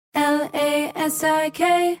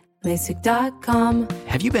LASIK, LASIK.com.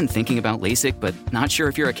 Have you been thinking about LASIK but not sure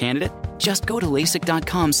if you're a candidate? Just go to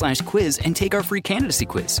LASIK.com/quiz and take our free candidacy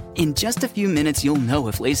quiz. In just a few minutes, you'll know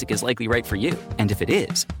if LASIK is likely right for you. And if it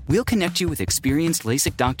is, we'll connect you with experienced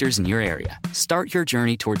LASIK doctors in your area. Start your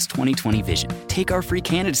journey towards 20/20 vision. Take our free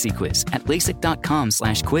candidacy quiz at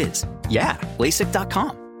LASIK.com/quiz. Yeah,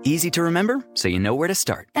 LASIK.com. Easy to remember, so you know where to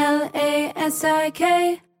start.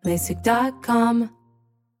 LASIK, LASIK.com.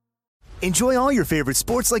 Enjoy all your favorite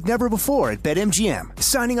sports like never before at BetMGM.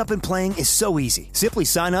 Signing up and playing is so easy. Simply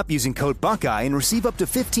sign up using code Buckeye and receive up to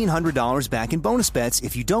 $1,500 back in bonus bets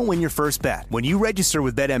if you don't win your first bet. When you register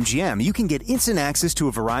with BetMGM, you can get instant access to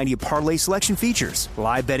a variety of parlay selection features,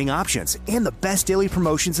 live betting options, and the best daily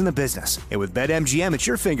promotions in the business. And with BetMGM at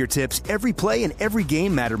your fingertips, every play and every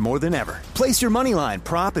game matter more than ever. Place your moneyline,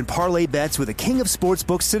 prop, and parlay bets with the king of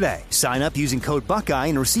sportsbooks today. Sign up using code Buckeye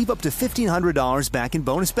and receive up to $1,500 back in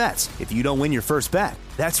bonus bets if you don't win your first bet.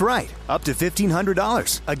 That's right, up to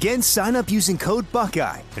 $1,500. Again, sign up using code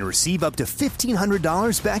Buckeye and receive up to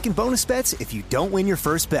 $1,500 back in bonus bets if you don't win your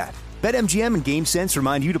first bet. BetMGM and GameSense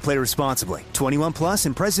remind you to play responsibly. 21 plus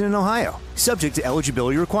and present in Ohio. Subject to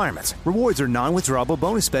eligibility requirements. Rewards are non-withdrawable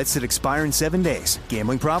bonus bets that expire in 7 days.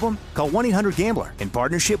 Gambling problem? Call 1-800-GAMBLER in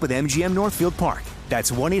partnership with MGM Northfield Park.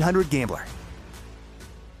 That's 1-800-GAMBLER.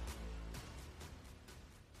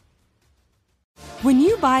 When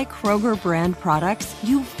you buy Kroger brand products,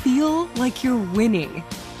 you feel like you're winning.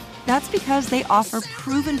 That's because they offer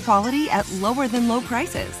proven quality at lower than low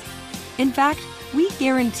prices. In fact, we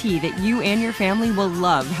guarantee that you and your family will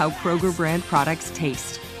love how Kroger brand products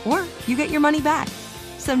taste, or you get your money back.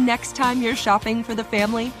 So next time you're shopping for the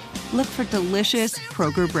family, look for delicious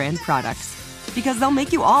Kroger brand products, because they'll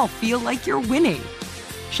make you all feel like you're winning.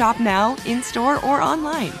 Shop now, in-store, or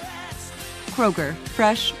online. Kroger,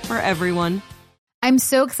 fresh for everyone. I'm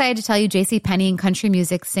so excited to tell you JCPenney and country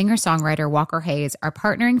music singer-songwriter Walker Hayes are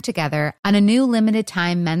partnering together on a new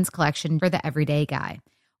limited-time men's collection for the everyday guy.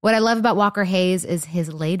 What I love about Walker Hayes is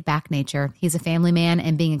his laid-back nature. He's a family man,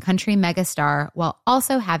 and being a country megastar while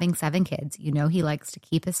also having 7 kids, you know he likes to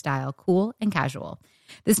keep his style cool and casual.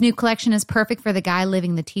 This new collection is perfect for the guy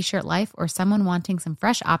living the t-shirt life or someone wanting some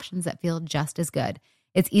fresh options that feel just as good.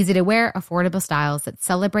 It's easy to wear, affordable styles that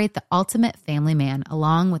celebrate the ultimate family man,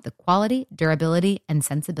 along with the quality, durability, and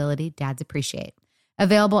sensibility dads appreciate.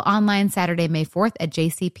 Available online Saturday, May 4th at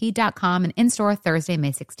jcp.com and in-store Thursday,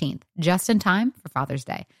 May 16th. Just in time for Father's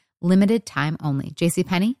Day. Limited time only.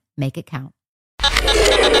 JCPenney, make it count.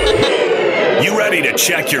 You ready to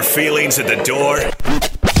check your feelings at the door?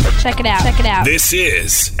 Check it out. Check it out. This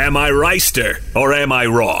is Am I Reister or Am I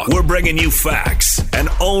Wrong? We're bringing you facts and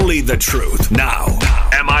only the truth. Now,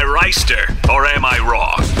 Am I Reister or Am I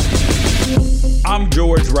Wrong? I'm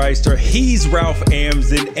George Reister. He's Ralph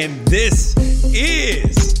Amsden. And this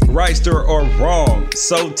is Reister or Wrong.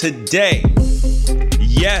 So today,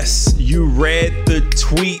 yes, you read the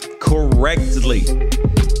tweet correctly.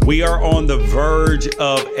 We are on the verge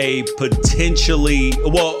of a potentially,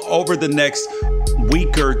 over the next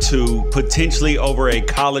week or two, potentially over a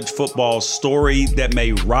college football story that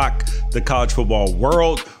may rock the college football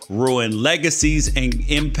world, ruin legacies, and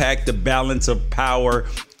impact the balance of power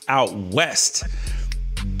out west.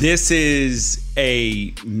 This is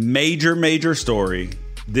a major, major story.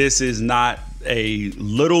 This is not a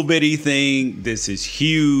little bitty thing. This is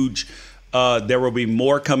huge. There will be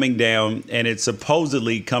more coming down, and it's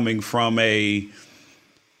supposedly coming from a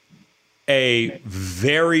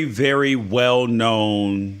very, very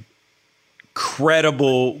well-known,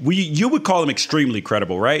 credible, you would call him extremely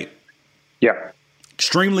credible, right? Yeah.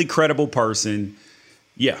 Extremely credible person.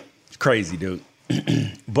 Yeah, it's crazy, dude.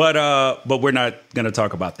 But we're not going to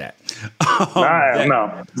talk about that.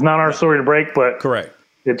 No, it's not our story to break, but correct.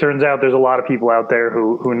 It turns out there's a lot of people out there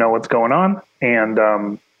who know what's going on, and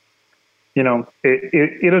it'll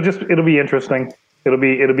be interesting. It'll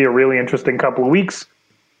be a really interesting couple of weeks.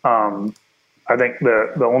 I think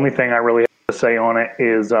the only thing I really have to say on it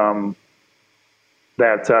is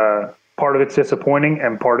that part of it's disappointing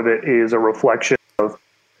and part of it is a reflection of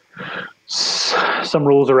some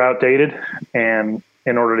rules are outdated, and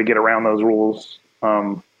in order to get around those rules,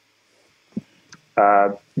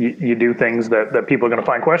 you do things that people are going to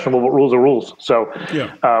find questionable, but rules are rules. So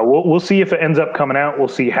we'll see if it ends up coming out. We'll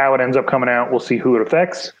see how it ends up coming out. We'll see who it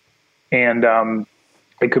affects. And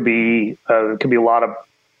it could be a lot of,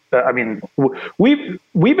 we've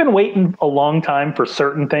been waiting a long time for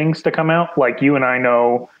certain things to come out. Like you and I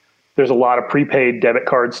know there's a lot of prepaid debit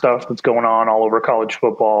card stuff that's going on all over college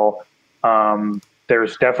football.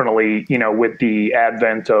 There's definitely, with the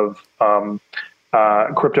advent of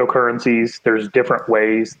cryptocurrencies. There's different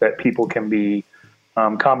ways that people can be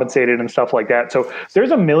compensated and stuff like that. So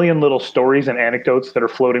there's a million little stories and anecdotes that are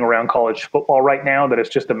floating around college football right now that it's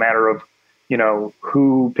just a matter of,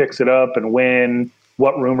 who picks it up and when,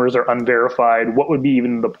 what rumors are unverified, what would be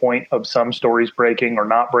even the point of some stories breaking or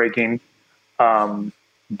not breaking.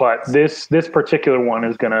 But this particular one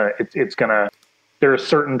is there are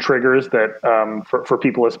certain triggers that for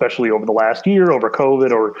people, especially over the last year, over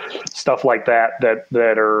COVID or stuff like that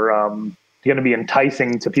are going to be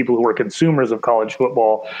enticing to people who are consumers of college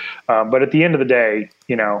football. But at the end of the day,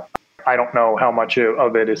 I don't know how much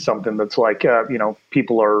of it is something that's like,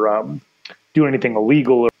 people are doing anything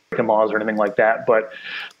illegal or breaking laws or anything like that. But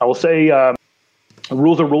I will say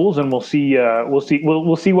rules are rules, and we'll see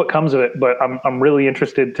what comes of it. But I'm really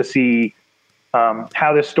interested to see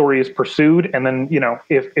how this story is pursued. And then,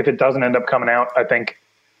 if it doesn't end up coming out, I think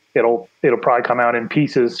it'll probably come out in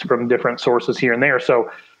pieces from different sources here and there.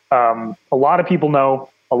 So a lot of people know,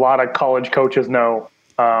 a lot of college coaches know,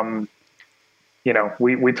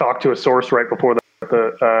 we talked to a source right before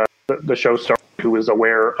the show started who was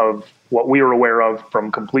aware of what we were aware of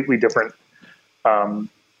from completely different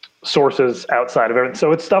sources outside of everything.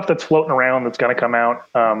 So it's stuff that's floating around that's going to come out.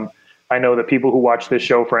 I know that people who watch this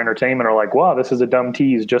show for entertainment are like, wow, this is a dumb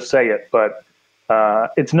tease, just say it. But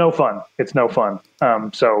it's no fun. It's no fun.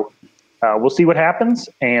 So we'll see what happens.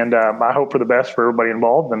 And I hope for the best for everybody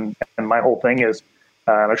involved. And my whole thing is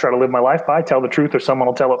I try to live my life by tell the truth or someone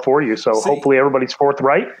will tell it for you. So hopefully everybody's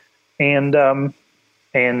forthright and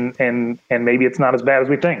maybe it's not as bad as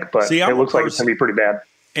we think, but it looks like it's going to be pretty bad.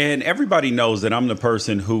 And everybody knows that I'm the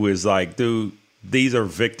person who is like, dude, these are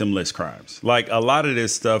victimless crimes. Like a lot of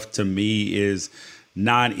this stuff to me is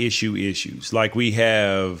non-issue issues. Like we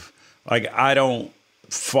have, like, I don't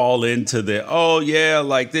fall into this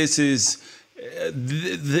is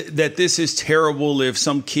that this is terrible if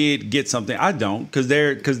some kid gets something. I don't, because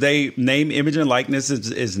they name, image, and likeness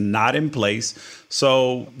is not in place.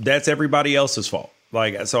 So that's everybody else's fault.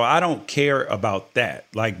 Like, so I don't care about that.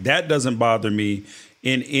 Like that doesn't bother me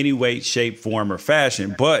in any way, shape, form, or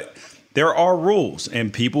fashion. But there are rules,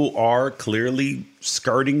 and people are clearly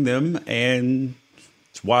skirting them, and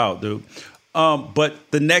it's wild, dude. But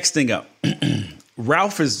the next thing up,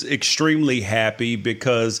 Ralph is extremely happy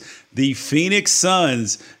because the Phoenix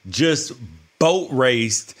Suns just boat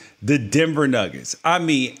raced the Denver Nuggets. I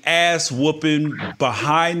mean, ass whooping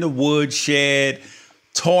behind the woodshed,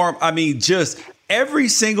 just every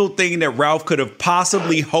single thing that Ralph could have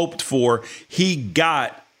possibly hoped for, he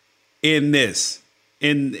got in this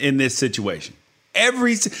situation.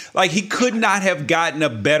 He could not have gotten a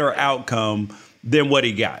better outcome than what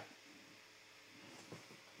he got.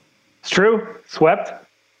 It's true. Swept,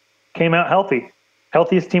 came out healthy.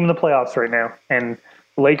 Healthiest team in the playoffs right now. And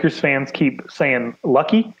Lakers fans keep saying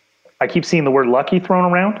lucky. I keep seeing the word lucky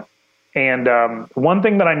thrown around. And one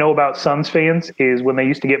thing that I know about Suns fans is when they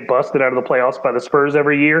used to get busted out of the playoffs by the Spurs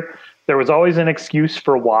every year, there was always an excuse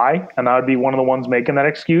for why, and I would be one of the ones making that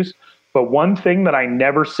excuse. But one thing that I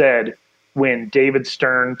never said when David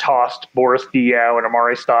Stern tossed Boris Diaw and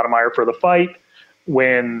Amare Stoudemire for the fight,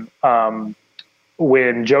 when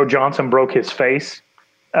Joe Johnson broke his face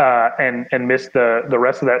and missed the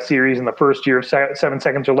rest of that series in the first year of 7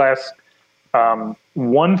 seconds or less.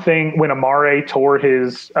 One thing, when Amare tore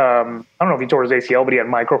his, I don't know if he tore his ACL, but he had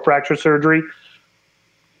microfracture surgery.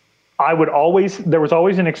 There was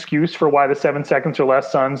always an excuse for why the 7 seconds or less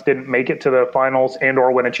Suns didn't make it to the finals and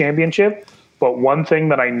or win a championship. But one thing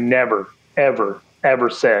that I never, ever, ever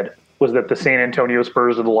said was that the San Antonio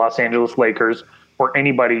Spurs or the Los Angeles Lakers or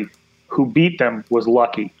anybody who beat them was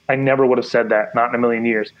lucky. I never would have said that, not in a million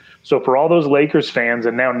years. So for all those Lakers fans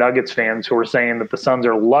and now Nuggets fans who are saying that the Suns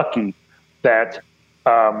are lucky that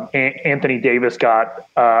Anthony Davis got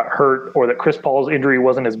hurt, or that Chris Paul's injury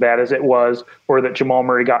wasn't as bad as it was, or that Jamal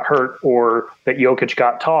Murray got hurt, or that Jokic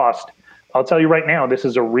got tossed, I'll tell you right now, this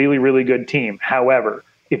is a really, really good team. However,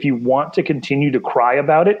 if you want to continue to cry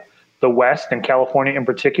about it, the West and California in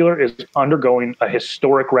particular is undergoing a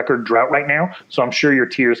historic record drought right now. So I'm sure your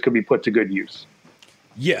tears could be put to good use.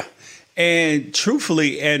 Yeah. And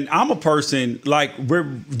truthfully, and I'm a person like,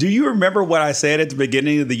 do you remember what I said at the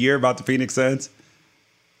beginning of the year about the Phoenix Suns?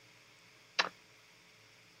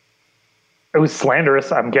 It was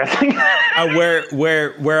slanderous, I'm guessing.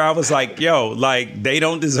 where I was like, yo, like they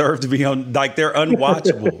don't deserve to be on, like they're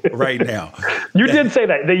unwatchable right now. You did say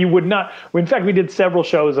that you would not. In fact, we did several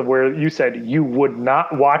shows of where you said you would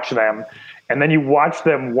not watch them, and then you watched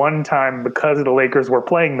them one time because the Lakers were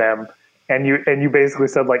playing them, and you basically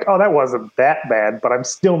said like, oh, that wasn't that bad, but I'm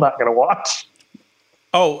still not going to watch.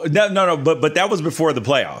 Oh, no, but that was before the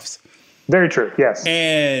playoffs. Very true. Yes.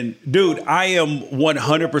 And dude, I am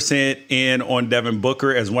 100% in on Devin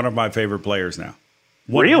Booker as one of my favorite players now.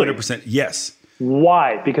 100%. Really? Yes.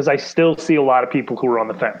 Why? Because I still see a lot of people who are on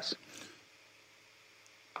the fence.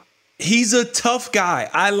 He's a tough guy.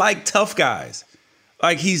 I like tough guys.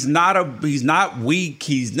 Like he's not weak.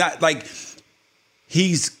 He's not like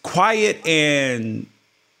he's quiet and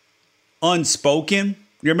unspoken.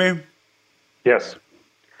 You know what I mean? Yes.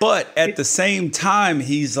 But at the same time,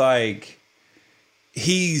 he's got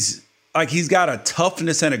a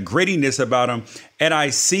toughness and a grittiness about him. And I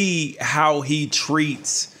see how he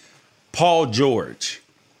treats Paul George.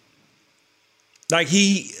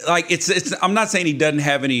 I'm not saying he doesn't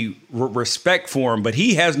have any respect for him, but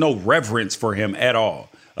he has no reverence for him at all.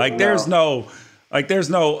 There's no,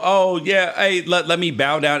 oh yeah, hey, let me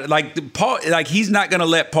bow down. He's not gonna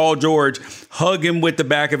let Paul George hug him with the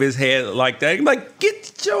back of his head like that. Like,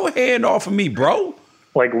 get your hand off of me, bro.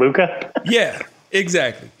 Like Luka? Yeah,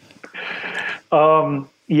 exactly. I've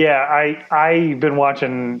been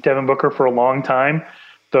watching Devin Booker for a long time.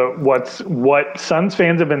 What Suns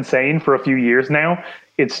fans have been saying for a few years now,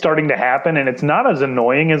 it's starting to happen, and it's not as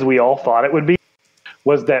annoying as we all thought it would be,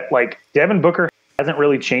 was that Devin Booker hasn't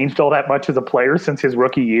really changed all that much as a player since his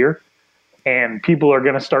rookie year. And people are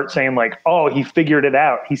going to start saying oh, he figured it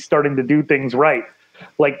out. He's starting to do things right.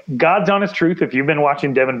 God's honest truth, if you've been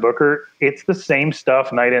watching Devin Booker, it's the same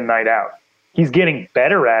stuff night in, night out. He's getting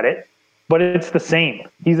better at it, but it's the same.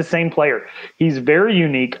 He's the same player. He's very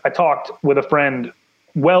unique. I talked with a friend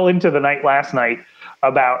well into the night last night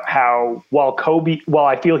about how while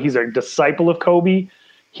I feel he's a disciple of Kobe,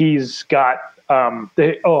 he's got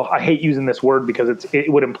I hate using this word because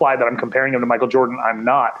it would imply that I'm comparing him to Michael Jordan. I'm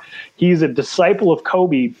not. He's a disciple of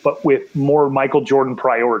Kobe, but with more Michael Jordan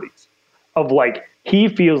priorities of he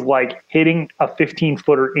feels like hitting a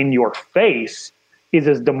 15-footer in your face is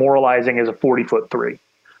as demoralizing as a 40-foot three.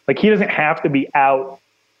 He doesn't have to be out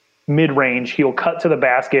mid-range. He'll cut to the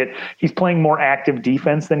basket. He's playing more active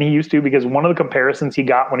defense than he used to, because one of the comparisons he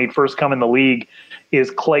got when he'd first come in the league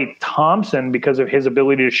is Klay Thompson because of his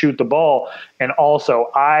ability to shoot the ball. And also,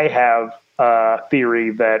 I have a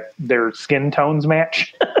theory that their skin tones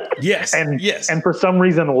match. Yes. And for some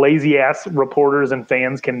reason, lazy ass reporters and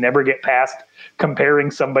fans can never get past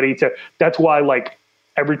comparing somebody to. That's why,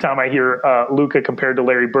 every time I hear Luka compared to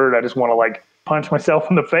Larry Bird, I just want to punch myself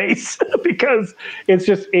in the face because it's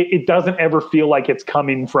just it doesn't ever feel like it's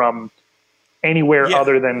coming from anywhere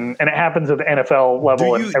other than, and it happens at the NFL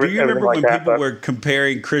level. Do you remember when people were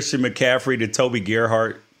comparing Christian McCaffrey to Toby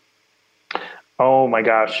Gerhart? Oh my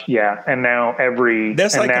gosh, yeah. And now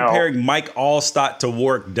that's comparing Mike Allstott to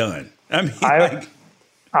Warrick Dunn. I mean,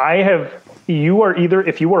 you are either,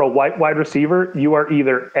 if you were a white wide receiver, you are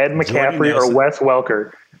either Ed McCaffrey or Wes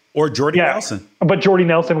Welker. Or Jordy Nelson. But Jordy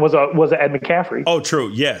Nelson was a Ed McCaffrey. Oh, true.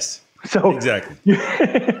 Yes. So exactly.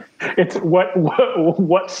 It's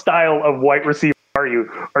what style of white receiver are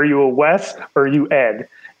you? Are you a Wes or are you Ed?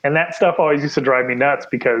 And that stuff always used to drive me nuts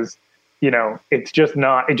because, it's just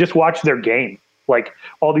not. Just watch their game.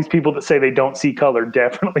 All these people that say they don't see color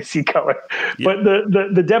definitely see color. Yeah. But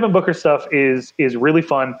the Devin Booker stuff is really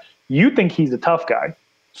fun. You think he's a tough guy.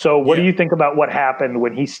 So what do you think about what happened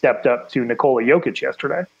when he stepped up to Nikola Jokic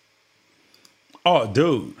yesterday? Oh,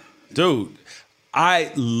 dude,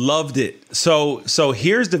 I loved it. So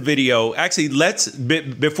here's the video. Actually,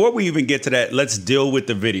 before we even get to that, let's deal with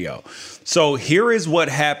the video. So here is what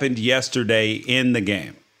happened yesterday in the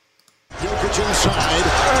game. Jokic inside,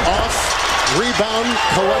 off, rebound,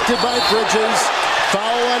 collected by Bridges,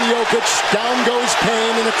 foul on Jokic, down goes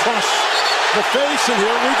Payne and across the face, and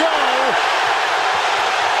here we go.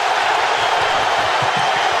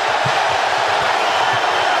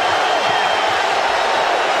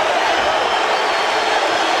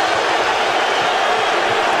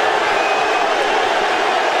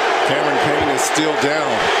 Still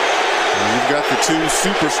down. And you've got the two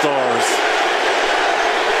superstars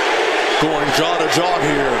going jaw to jaw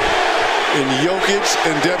here in Jokic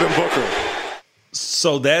and Devin Booker.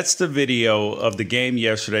 So that's the video of the game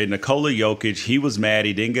yesterday. Nikola Jokic, he was mad.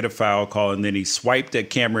 He didn't get a foul call, and then he swiped at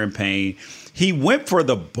Cameron Payne. He went for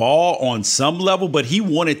the ball on some level, but he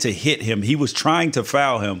wanted to hit him. He was trying to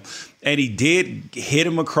foul him. And he did hit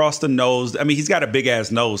him across the nose. I mean, he's got a big-ass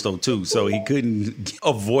nose, though, too, so he couldn't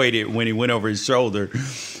avoid it when he went over his shoulder.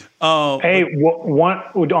 One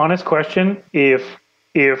honest question. If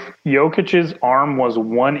Jokic's arm was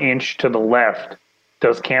 1 inch to the left,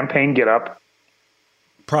 does Cam Payne get up?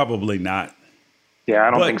 Probably not. Yeah, I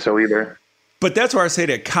don't think so either. But that's where I say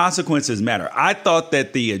that consequences matter. I thought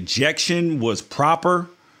that the ejection was proper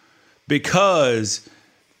because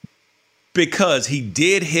because he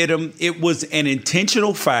did hit him. It was an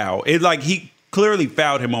intentional foul. He clearly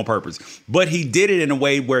fouled him on purpose, but he did it in a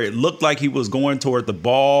way where it looked like he was going toward the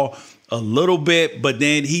ball a little bit, but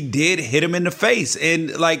then he did hit him in the face.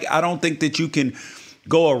 And I don't think that you can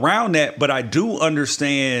go around that, but I do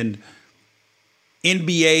understand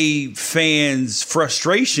NBA fans'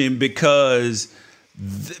 frustration because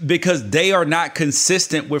they are not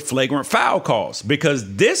consistent with flagrant foul calls.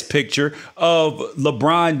 Because this picture of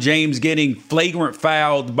LeBron James getting flagrant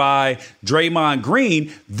fouled by Draymond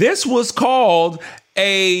Green, this was called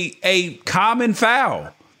a common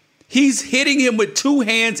foul. He's hitting him with two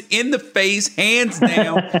hands in the face, hands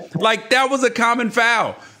down. That was a common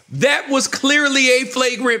foul. That was clearly a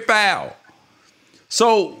flagrant foul.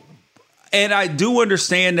 So, and I do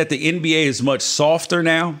understand that the NBA is much softer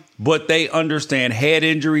now, but they understand head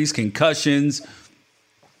injuries, concussions,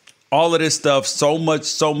 all of this stuff so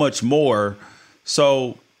much more.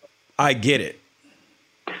 So I get it.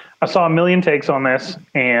 I saw a million takes on this,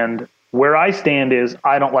 and where I stand is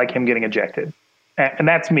I don't like him getting ejected. And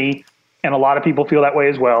that's me. And a lot of people feel that way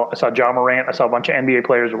as well. I saw Ja Morant. I saw a bunch of NBA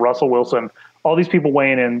players, Russell Wilson, all these people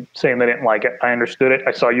weighing in saying they didn't like it. I understood it.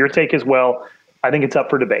 I saw your take as well. I think it's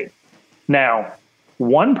up for debate. Now,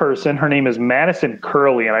 one person, her name is Madison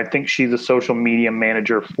Curley, and I think she's a social media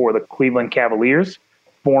manager for the Cleveland Cavaliers,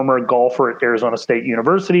 former golfer at Arizona State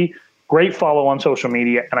University. Great follow on social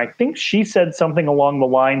media. And I think she said something along the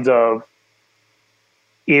lines of,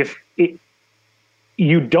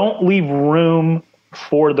 you don't leave room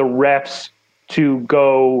for the refs to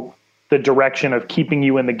go the direction of keeping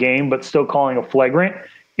you in the game, but still calling a flagrant,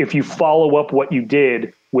 if you follow up what you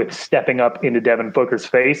did with stepping up into Devin Booker's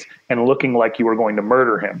face and looking like you were going to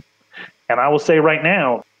murder him. And I will say right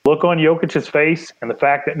now, look on Jokic's face and the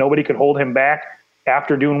fact that nobody could hold him back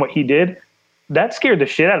after doing what he did, that scared the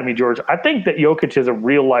shit out of me, George. I think that Jokic is a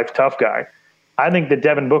real-life tough guy. I think that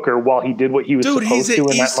Devin Booker, while he did what he was supposed to in that moment.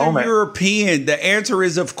 Dude, he's an Eastern European. The answer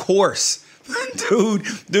is of course.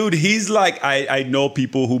 Dude, he's like, I know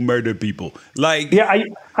people who murder people. Yeah,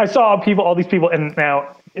 I saw all these people, and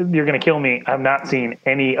now you're going to kill me. I've not seen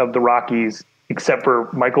any of the Rockies except for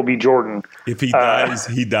Michael B. Jordan. If he dies,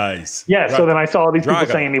 he dies. Yeah, right. So then I saw all these people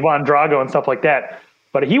saying Ivan Drago and stuff like that.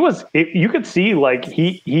 But you could see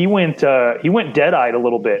he went dead-eyed a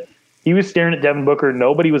little bit. He was staring at Devin Booker.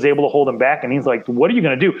 Nobody was able to hold him back. And he's like, what are you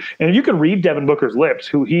going to do? And if you can read Devin Booker's lips,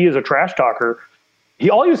 who he is a trash talker,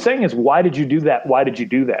 all he was saying is, why did you do that? Why did you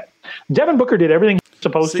do that? Devin Booker did everything he was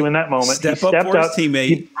supposed to in that moment. He stepped up for his teammate.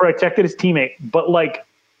 He protected his teammate. But,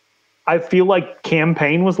 I feel like Cam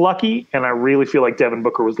Payne was lucky, and I really feel like Devin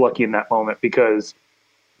Booker was lucky in that moment because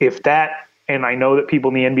if that, and I know that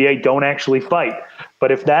people in the NBA don't actually fight,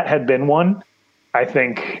 but if that had been one, I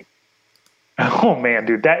think, oh man,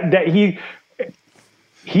 dude,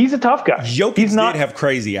 he's a tough guy. Jokic did have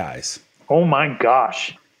crazy eyes. Oh my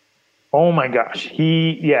gosh.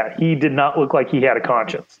 He did not look like he had a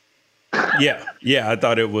conscience. Yeah, I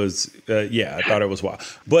thought it was wild.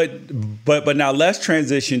 But now let's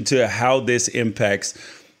transition to how this impacts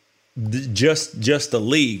just the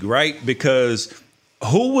league, right? Because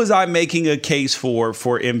who was I making a case for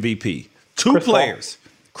MVP? Two players,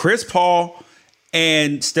 Chris Paul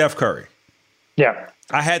and Steph Curry. Yeah.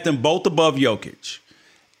 I had them both above Jokic.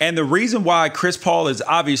 And the reason why Chris Paul is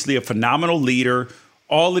obviously a phenomenal leader,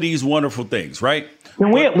 all of these wonderful things, right?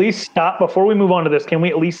 Can we at least stop, before we move on to this, can we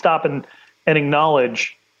at least stop and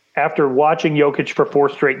acknowledge, after watching Jokic for 4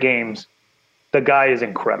 straight games, the guy is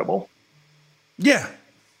incredible. Yeah.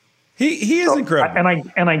 He is incredible.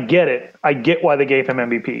 And I get it. I get why they gave him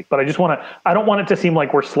MVP. But I don't want it to seem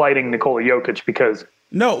like we're slighting Nikola Jokic because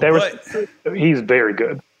he's very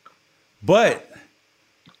good. But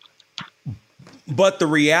the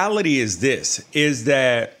reality is this, is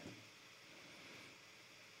that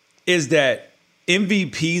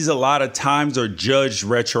MVPs a lot of times are judged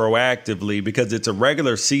retroactively because it's a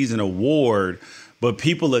regular season award, but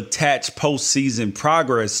people attach postseason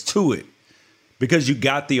progress to it because you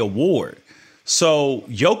got the award. So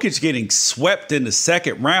Jokic getting swept in the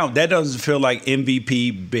second round, that doesn't feel like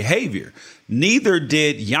MVP behavior. Neither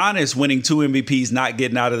did Giannis winning 2 MVPs not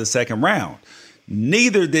getting out of the second round.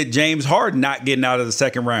 Neither did James Harden not getting out of the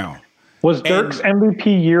second round. Was Dirk's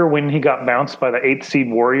MVP year when he got bounced by the 8th seed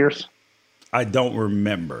Warriors? I don't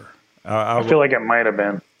remember. I feel like it might have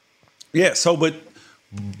been. Yeah. So, but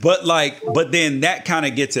then that kind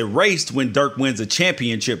of gets erased when Dirk wins a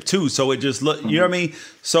championship too. So it just you know what I mean?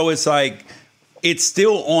 So it's like, it's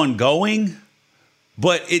still ongoing,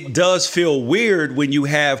 but it does feel weird when you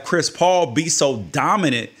have Chris Paul be so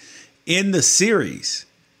dominant in the series.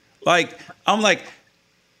 I'm like,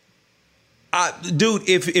 Dude,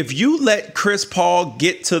 if you let Chris Paul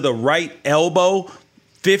get to the right elbow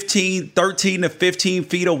 13 to 15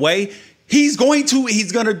 feet away, he's going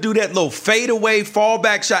to do that little fadeaway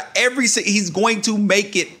fallback shot. He's going to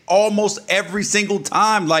make it almost every single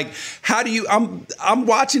time. Like, how do you? I'm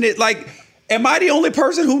watching it. Like, am I the only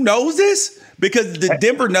person who knows this? Because the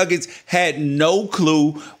Denver Nuggets had no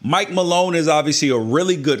clue. Mike Malone is obviously a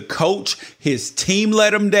really good coach. His team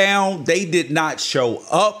let him down. They did not show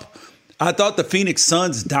up. I thought the Phoenix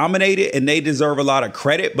Suns dominated, and they deserve a lot of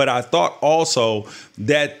credit. But I thought also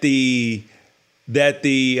that the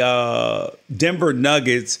Denver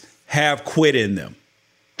Nuggets have quit in them.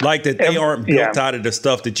 Like that they aren't built out of the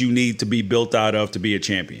stuff that you need to be built out of to be a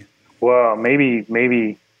champion. Well, maybe,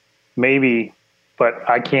 but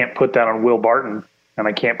I can't put that on Will Barton, and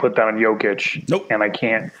I can't put that on Jokic. Nope. And I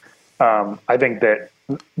can't. I think that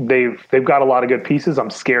they've got a lot of good pieces.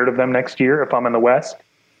 I'm scared of them next year if I'm in the West.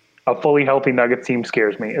 A fully healthy Nuggets team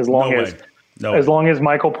scares me. As long as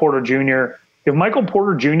Michael Porter Jr. If Michael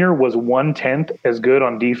Porter Jr. was 1/10 as good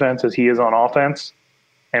on defense as he is on offense,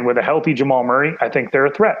 and with a healthy Jamal Murray, I think they're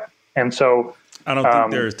a threat. And so I don't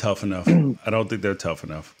think they're tough enough. I don't think they're tough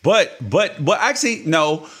enough. But actually,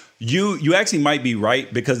 no. You actually might be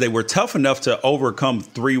right, because they were tough enough to overcome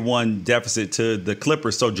 3-1 deficit to the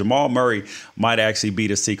Clippers. So Jamal Murray might actually be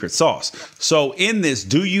the secret sauce. So in this,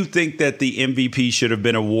 do you think that the MVP should have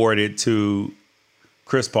been awarded to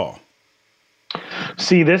Chris Paul?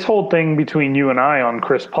 See, this whole thing between you and I on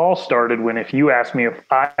Chris Paul started when, if you asked me if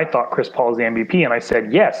I thought Chris Paul was the MVP, and I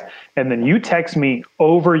said yes, and then you text me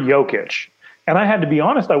over Jokic. And I had to be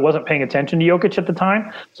honest, I wasn't paying attention to Jokic at the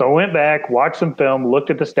time. So I went back, watched some film,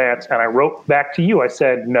 looked at the stats, and I wrote back to you. I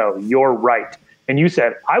said, no, you're right. And you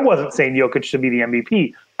said, I wasn't saying Jokic should be the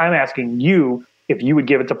MVP. I'm asking you if you would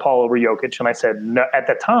give it to Paul over Jokic. And I said, no. At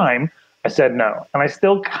the time, I said no. And I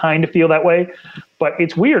still kind of feel that way. But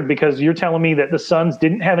it's weird, because you're telling me that the Suns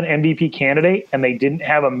didn't have an MVP candidate and they didn't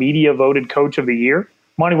have a media-voted coach of the year.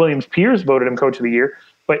 Monty Williams-Pierce voted him coach of the year.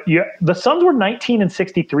 But the Suns were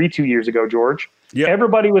 19-63 2 years ago, George. Yep.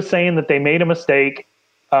 Everybody was saying that they made a mistake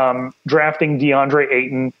drafting DeAndre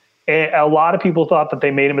Ayton. A lot of people thought that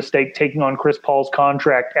they made a mistake taking on Chris Paul's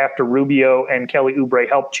contract after Rubio and Kelly Oubre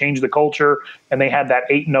helped change the culture, and they had that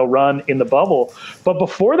 8-0 run in the bubble. But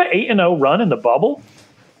before the 8-0 run in the bubble,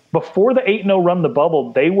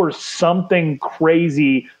 they were something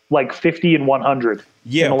crazy like 50-100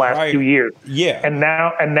 in the last 2 years. Yeah. And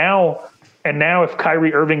now if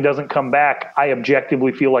Kyrie Irving doesn't come back, I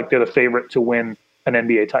objectively feel like they're the favorite to win an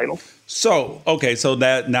NBA title. So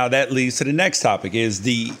that leads to the next topic, is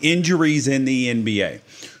the injuries in the NBA.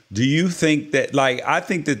 Do you think that, I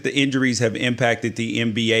think that the injuries have impacted the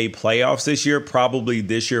NBA playoffs this year, probably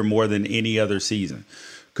this year more than any other season,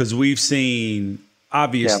 because we've seen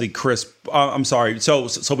obviously So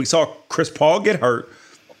we saw Chris Paul get hurt.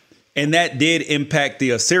 And that did impact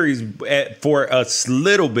the series for a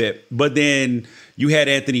little bit. But then you had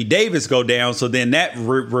Anthony Davis go down. So then that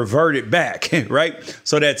reverted back, right?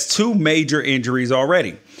 So that's two major injuries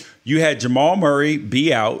already. You had Jamal Murray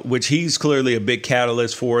be out, which he's clearly a big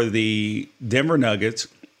catalyst for the Denver Nuggets.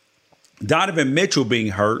 Donovan Mitchell being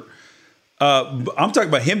hurt. I'm talking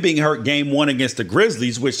about him being hurt game 1 against the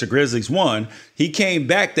Grizzlies, which the Grizzlies won. He came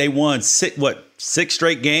back. They won 6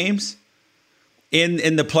 straight games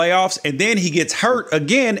in the playoffs, and then he gets hurt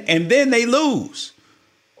again, and then they lose.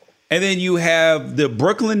 And then you have the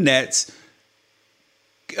Brooklyn Nets.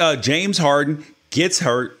 James Harden gets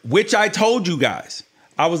hurt, which I told you guys.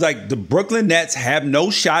 I was like, the Brooklyn Nets have no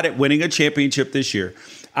shot at winning a championship this year.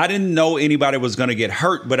 I didn't know anybody was going to get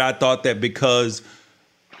hurt, but I thought that because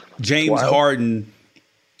James Harden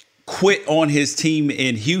quit on his team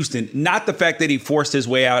in Houston, not the fact that he forced his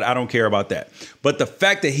way out, I don't care about that, but the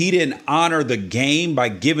fact that he didn't honor the game by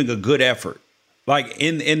giving a good effort, like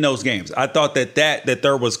in those games. I thought that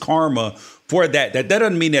there was karma for that. That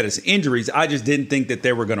doesn't mean that it's injuries. I just didn't think that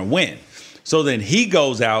they were going to win. So then he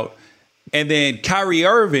goes out, and then Kyrie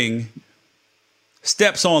Irving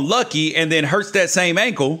steps on Lucky and then hurts that same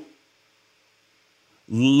ankle.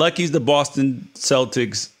 Lucky's the Boston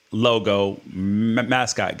Celtics logo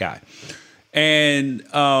mascot guy. And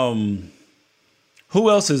who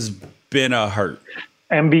else has been hurt?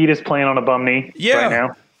 Embiid is playing on a bum knee right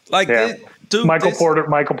now. Dude, Michael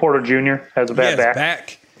Porter Jr. has a bad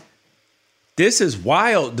back. This is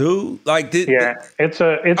wild, dude. It's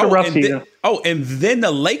a rough season. And then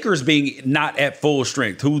the Lakers being not at full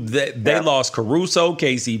strength. They lost Caruso,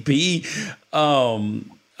 KCP,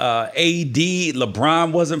 AD,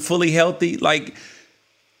 LeBron wasn't fully healthy.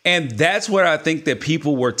 And that's what I think that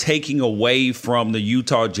people were taking away from the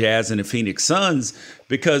Utah Jazz and the Phoenix Suns,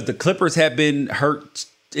 because the Clippers had been hurt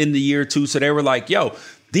in the year too. So they were like, yo,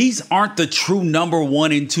 these aren't the true number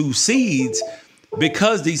 1 and 2 seeds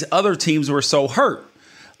because these other teams were so hurt.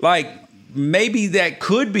 Like, maybe that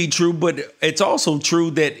could be true, but it's also true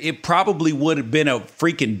that it probably would have been a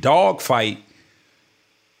freaking dogfight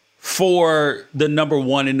for the number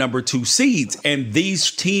 1 and number 2 seeds. And these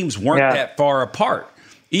teams weren't that far apart.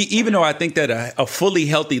 Even though I think that a fully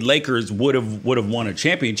healthy Lakers would have won a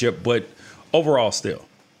championship, but overall still.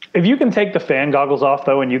 If you can take the fan goggles off,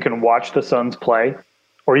 though, and you can watch the Suns play,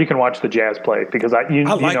 or you can watch the Jazz play, because you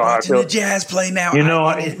know how I feel. The Jazz play now. You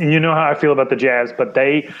know how I feel about the Jazz, but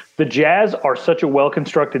the Jazz are such a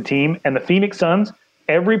well-constructed team, and the Phoenix Suns,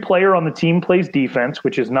 every player on the team plays defense,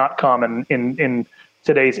 which is not common in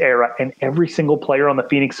today's era, and every single player on the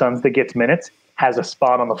Phoenix Suns that gets minutes has a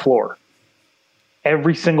spot on the floor.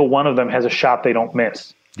 Every single one of them has a shot they don't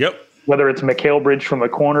miss. Yep. Whether it's Mikal Bridges from the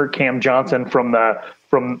corner, Cam Johnson from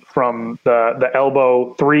the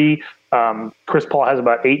elbow 3, Chris Paul has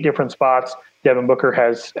about 8 different spots. Devin Booker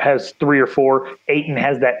has 3 or 4. Ayton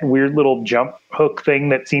has that weird little jump hook thing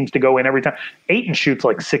that seems to go in every time. Ayton shoots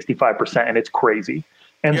like 65%, and it's crazy.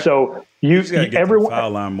 And so everyone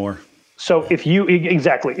foul line more. So if you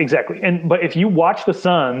exactly, but if you watch the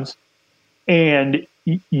Suns and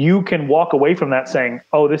you can walk away from that saying,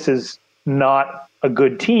 "Oh, this is not a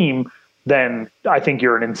good team," then I think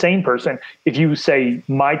you're an insane person. If you say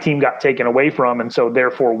my team got taken away from, and so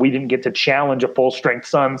therefore we didn't get to challenge a full strength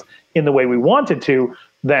Suns in the way we wanted to,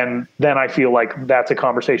 then I feel like that's a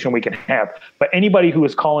conversation we can have. But anybody who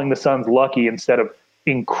is calling the Suns lucky instead of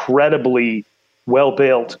incredibly well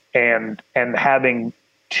built and having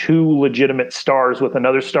 2 legitimate stars with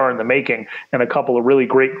another star in the making and a couple of really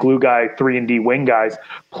great glue guy 3-and-D wing guys.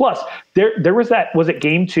 Plus, there was it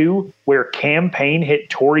game 2 where Cam Payne hit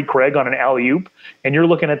Torrey Craig on an alley-oop, and you're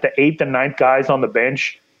looking at the 8th and 9th guys on the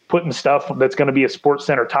bench putting stuff that's going to be a Sports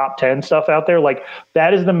Center top 10 stuff out there. Like,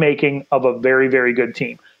 that is the making of a very, very good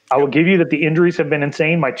team. I will give you that the injuries have been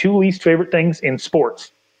insane. My 2 least favorite things in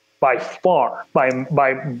sports, by far, by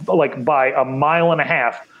a mile and a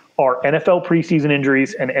half, are NFL preseason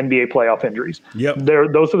injuries and NBA playoff injuries. Yep.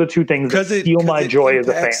 Those are the 2 things that steal my joy as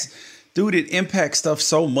a fan. Dude, it impacts stuff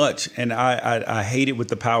so much, and I hate it with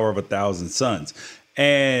the power of 1,000 suns.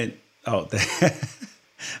 And,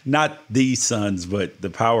 not these suns, but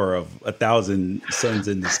the power of 1,000 suns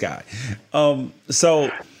in the sky.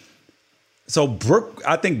 So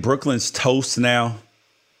I think Brooklyn's toast now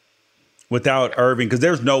without Irving, because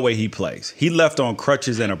there's no way he plays. He left on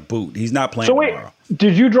crutches and a boot. He's not playing tomorrow.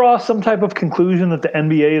 Did you draw some type of conclusion that the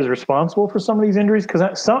NBA is responsible for some of these injuries? Because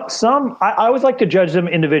I always like to judge them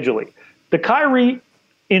individually. The Kyrie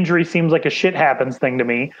injury seems like a shit happens thing to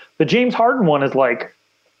me. The James Harden one is like,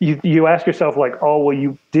 you ask yourself like, oh, well,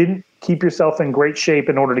 you didn't keep yourself in great shape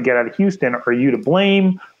in order to get out of Houston. Are you to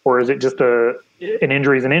blame? Or is it just an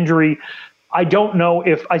injury is an injury? I don't know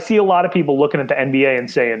if I see a lot of people looking at the NBA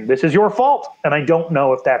and saying, this is your fault. And I don't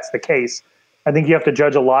know if that's the case. I think you have to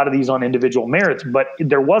judge a lot of these on individual merits, but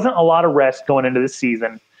there wasn't a lot of rest going into this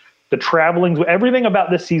season. The traveling, everything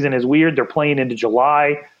about this season is weird. They're playing into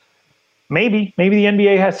July. Maybe the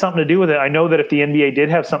NBA has something to do with it. I know that if the NBA did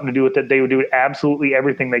have something to do with it, they would do absolutely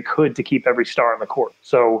everything they could to keep every star on the court.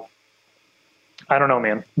 So I don't know,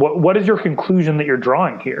 man. What is your conclusion that you're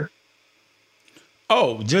drawing here?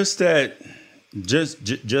 Oh, just that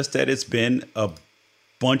it's been a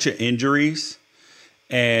bunch of injuries,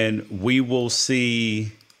 and we will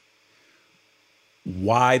see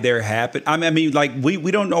why they're happening. I mean, like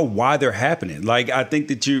we don't know why they're happening. Like, I think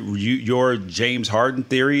that your James Harden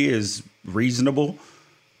theory is reasonable.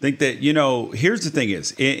 I think that, here's the thing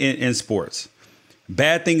is in sports,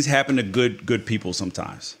 bad things happen to good people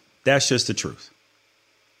sometimes. That's just the truth.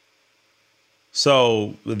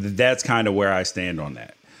 So that's kind of where I stand on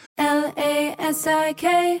that.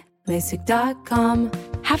 LASIK, LASIK.com.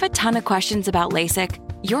 Have a ton of questions about LASIK?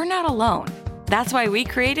 You're not alone. That's why we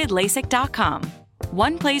created LASIK.com.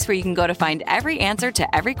 One place where you can go to find every answer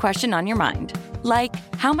to every question on your mind. Like,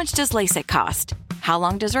 how much does LASIK cost? How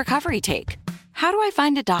long does recovery take? How do I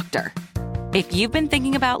find a doctor? If you've been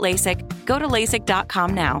thinking about LASIK, go to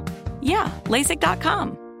LASIK.com now. Yeah,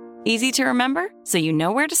 LASIK.com. Easy to remember, so you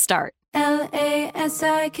know where to start.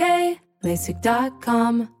 LASIK,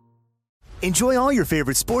 LASIK.com. Enjoy all your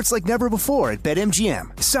favorite sports like never before at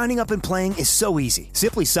BetMGM. Signing up and playing is so easy.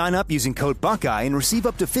 Simply sign up using code Buckeye and receive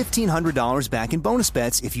up to $1,500 back in bonus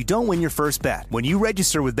bets if you don't win your first bet. When you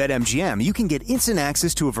register with BetMGM, you can get instant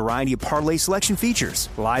access to a variety of parlay selection features,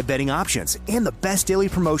 live betting options, and the best daily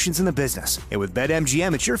promotions in the business. And with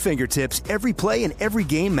BetMGM at your fingertips, every play and every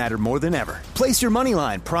game matter more than ever. Place your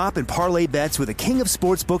moneyline, prop, and parlay bets with the king of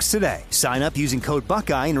sportsbooks today. Sign up using code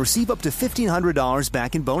Buckeye and receive up to $1,500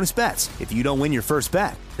 back in bonus bets if you don't win your first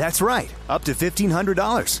bet. That's right, up to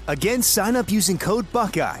 $1,500. Again, sign up using code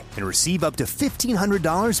Buckeye and receive up to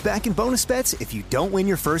 $1,500 back in bonus bets if you don't win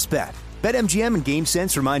your first bet. BetMGM and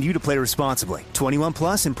GameSense remind you to play responsibly. 21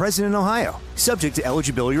 plus and present in Ohio. Subject to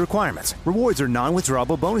eligibility requirements. Rewards are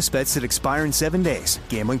non-withdrawable bonus bets that expire in 7 days.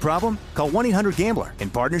 Gambling problem? Call 1-800-GAMBLER in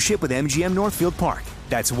partnership with MGM Northfield Park.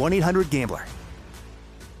 That's 1-800-GAMBLER.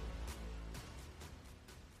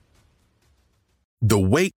 The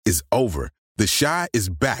wait is over. The Chi is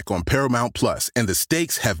back on Paramount Plus, and the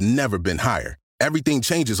stakes have never been higher. Everything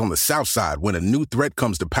changes on the South Side when a new threat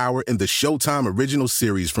comes to power in the Showtime original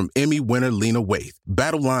series from Emmy winner Lena Waithe.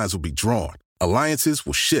 Battle lines will be drawn, alliances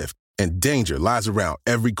will shift, and danger lies around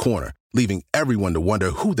every corner, leaving everyone to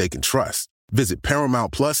wonder who they can trust. Visit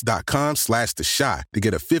ParamountPlus.com/The Chi to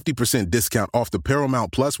get a 50% discount off the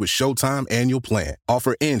Paramount Plus with Showtime annual plan.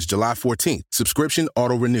 Offer ends July 14th. Subscription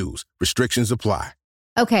auto-renews. Restrictions apply.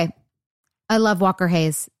 Okay. I love Walker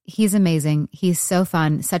Hayes. He's amazing. He's so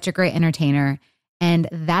fun, such a great entertainer. And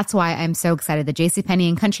that's why I'm so excited that JCPenney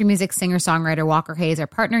and country music singer-songwriter Walker Hayes are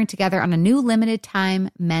partnering together on a new limited time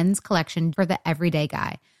men's collection for the everyday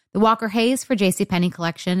guy. The Walker Hayes for JCPenney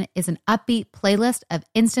collection is an upbeat playlist of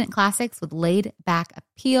instant classics with laid-back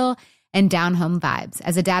appeal and down-home vibes.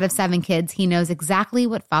 As a dad of 7 kids, he knows exactly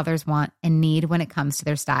what fathers want and need when it comes to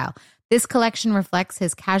their style. This collection reflects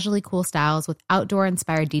his casually cool styles with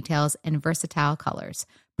outdoor-inspired details and versatile colors.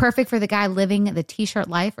 Perfect for the guy living the t-shirt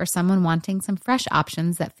life or someone wanting some fresh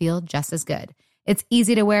options that feel just as good. It's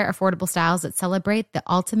easy to wear, affordable styles that celebrate the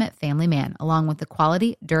ultimate family man, along with the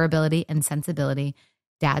quality, durability, and sensibility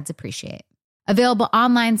dads appreciate. Available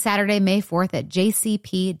online Saturday, May 4th at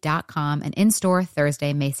jcp.com and in-store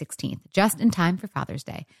Thursday, May 16th, just in time for Father's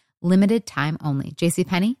Day. Limited time only.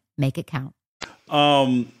 JCPenney, make it count.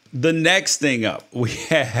 The next thing up, we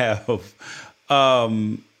have,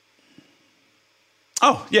 the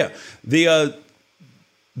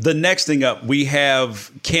next thing up, we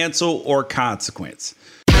have cancel or consequence.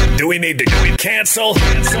 Do we need to cancel?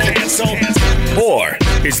 Or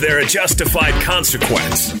is there a justified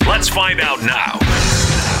consequence? Let's find out now.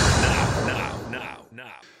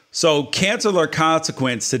 So cancel or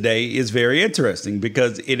consequence today is very interesting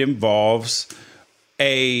because it involves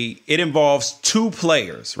two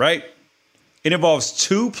players, right? It involves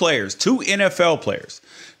two NFL players.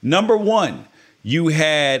 Number one, you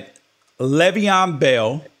had Le'Veon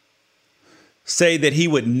Bell say that he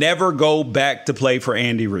would never go back to play for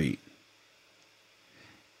Andy Reid.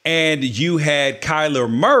 And you had Kyler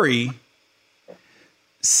Murray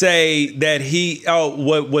say that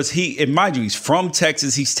and mind you, he's from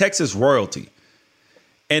Texas. He's Texas royalty.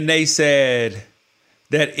 And they said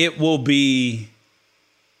that it will be,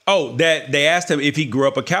 that they asked him if he grew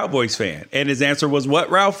up a Cowboys fan. And his answer was what,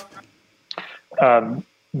 Ralph?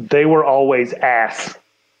 They were always ass.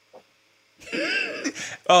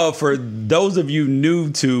 For those of you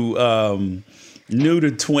new to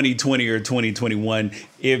 2020 or 2021,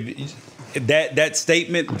 if that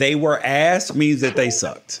statement, they were ass, means that they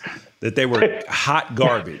sucked, that they were hot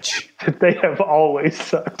garbage. They have always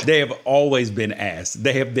sucked. They have always been ass.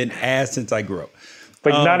 They have been ass since I grew up.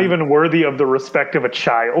 Like not even worthy of the respect of a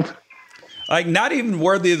child. Like not even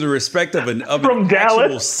worthy of the respect of an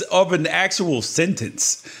actual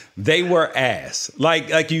sentence. They were ass.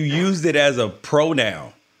 Like you used it as a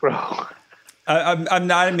pronoun. Bro. I'm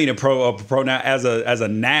not, I mean a pronoun as a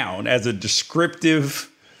noun, as a descriptive.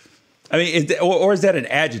 I mean, or is that an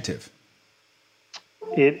adjective?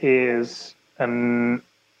 It is a noun,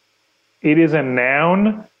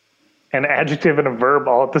 an adjective, and a verb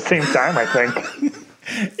all at the same time, I think.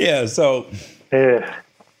 Yeah. So,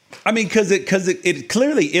 I mean, because it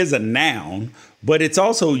clearly is a noun, but it's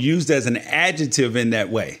also used as an adjective in that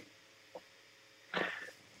way.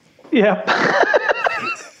 Yeah.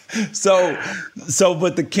 So,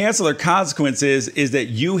 but the cancel or consequence is that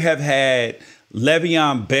you have had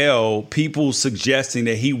Le'Veon Bell, people suggesting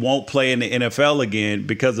that he won't play in the NFL again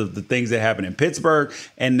because of the things that happened in Pittsburgh,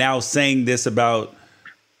 and now saying this about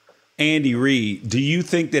Andy Reid. Do you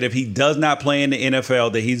think that if he does not play in the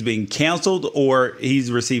NFL that he's being canceled or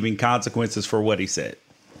he's receiving consequences for what he said?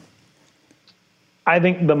 I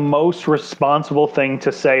think the most responsible thing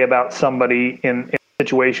to say about somebody in a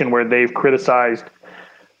situation where they've criticized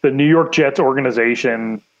the New York Jets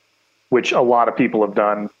organization, which a lot of people have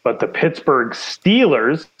done, but the Pittsburgh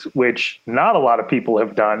Steelers, which not a lot of people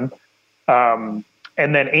have done, and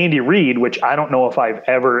then Andy Reid, which I don't know if I've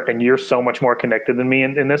ever, and you're so much more connected than me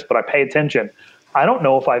in this, but I pay attention. I don't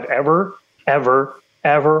know if I've ever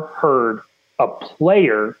heard a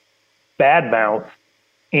player badmouth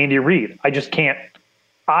Andy Reid.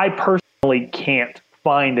 I personally can't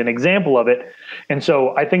find an example of it. And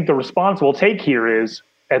so I think the responsible take here is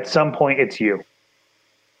at some point it's you.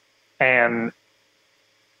 And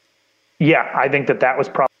yeah, I think that was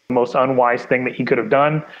probably the most unwise thing that he could have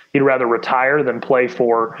done. He'd rather retire than play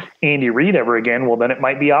for Andy Reid ever again. Well, then it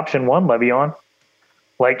might be option one, Le'Veon.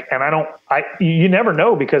 You never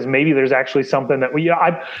know, because maybe there's actually something that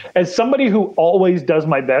as somebody who always does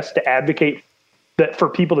my best to advocate that for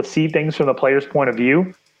people to see things from the player's point of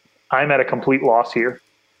view, I'm at a complete loss here.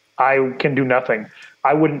 I can do nothing.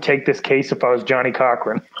 I wouldn't take this case if I was Johnny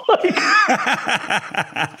Cochran.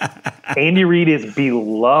 Andy Reid is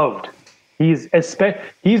beloved. He's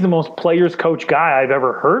the most players coach guy I've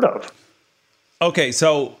ever heard of. Okay,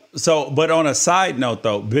 so but on a side note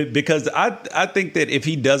though, because I think that if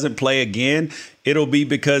he doesn't play again, it'll be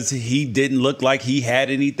because he didn't look like he had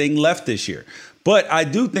anything left this year. But I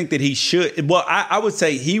do think that he should. Well, I would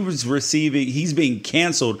say he's being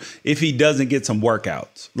canceled if he doesn't get some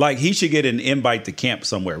workouts. Like, he should get an invite to camp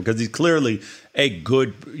somewhere, because he's clearly a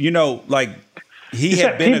good, he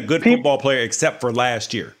had been a good football player except for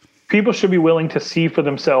last year. People should be willing to see for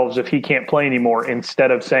themselves if he can't play anymore, instead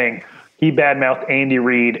of saying he badmouthed Andy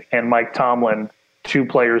Reid and Mike Tomlin, two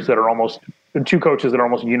coaches that are almost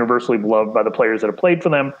universally beloved by the players that have played for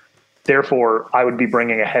them. Therefore, I would be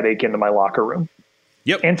bringing a headache into my locker room.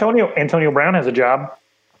 Yep. Antonio Brown has a job.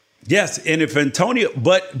 Yes, and if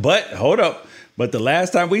but hold up. But the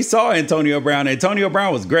last time we saw Antonio Brown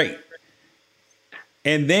was great.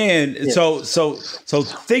 And then yes. so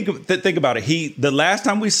think about it. The last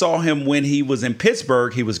time we saw him when he was in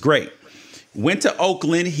Pittsburgh, he was great. Went to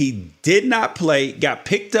Oakland, he did not play, got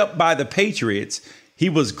picked up by the Patriots. He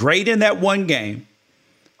was great in that one game.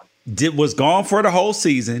 Was gone for the whole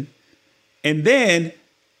season. And then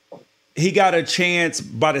he got a chance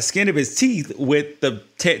by the skin of his teeth with the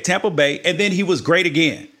Tampa Bay, and then he was great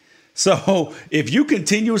again. So if you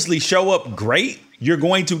continuously show up great, you're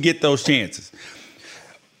going to get those chances.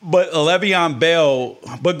 But Le'Veon Bell,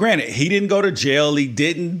 but granted, he didn't go to jail. He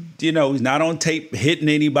didn't, he's not on tape hitting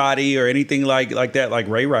anybody or anything like that, like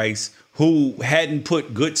Ray Rice, who hadn't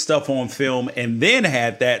put good stuff on film and then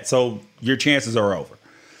had that. So your chances are over.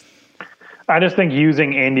 I just think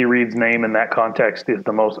using Andy Reid's name in that context is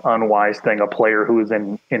the most unwise thing a player who is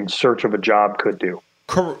in search of a job could do.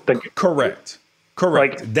 Correct.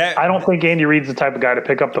 I don't think Andy Reid's the type of guy to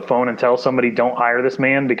pick up the phone and tell somebody, don't hire this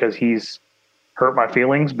man because he's hurt my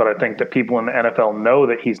feelings. But I think that people in the NFL know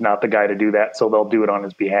that he's not the guy to do that, so they'll do it on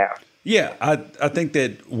his behalf. Yeah, I think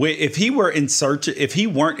that if he weren't in search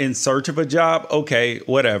of a job, okay,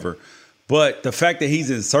 whatever. But the fact that he's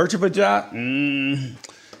in search of a job,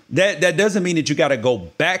 that doesn't mean that you got to go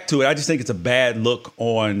back to it. I just think it's a bad look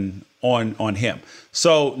on him.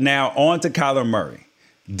 So now on to Kyler Murray.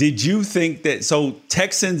 Did you think that? So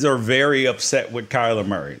Texans are very upset with Kyler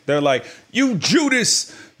Murray. They're like, "You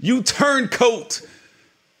Judas, you turncoat,"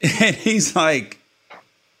 and he's like,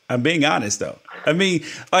 "I'm being honest though. I mean,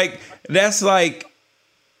 like, that's like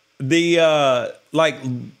the like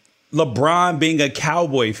LeBron being a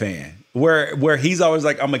Cowboy fan." Where he's always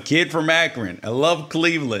like, I'm a kid from Akron. I love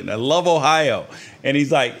Cleveland. I love Ohio. And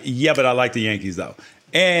he's like, yeah, but I like the Yankees, though.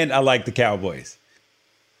 And I like the Cowboys.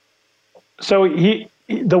 So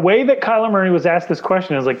the way that Kyler Murray was asked this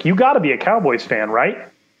question is like, you got to be a Cowboys fan, right?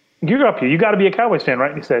 You grew up here. You got to be a Cowboys fan,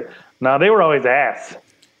 right? And he said, no, they were always ass.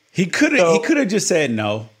 He could have just said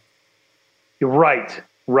no. Right.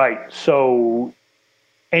 So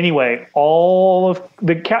anyway, all of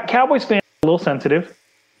the Cowboys fans are a little sensitive.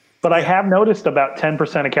 But I have noticed about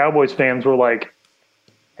 10% of Cowboys fans were like,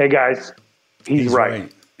 hey, guys, he's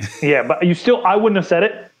right. Yeah, but I wouldn't have said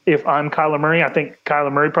it if I'm Kyler Murray. I think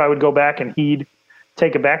Kyler Murray probably would go back and he'd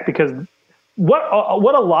take it back, because what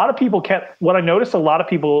I noticed a lot of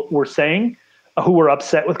people were saying who were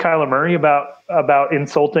upset with Kyler Murray about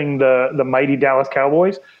insulting the mighty Dallas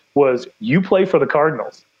Cowboys was, you play for the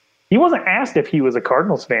Cardinals. He wasn't asked if he was a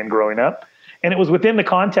Cardinals fan growing up. And it was within the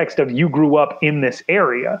context of you grew up in this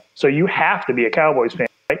area, so you have to be a Cowboys fan,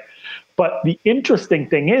 right? But the interesting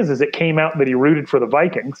thing is it came out that he rooted for the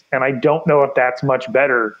Vikings, and I don't know if that's much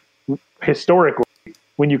better historically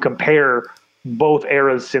when you compare both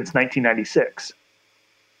eras since 1996.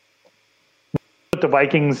 put the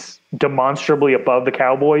Vikings demonstrably above the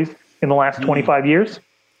Cowboys in the last 25 years?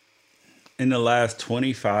 In the last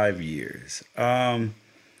 25 years. No,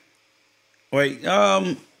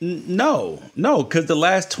 because the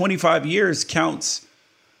last 25 years counts.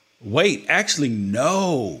 Wait, actually,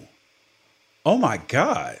 no. Oh my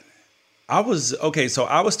God. I was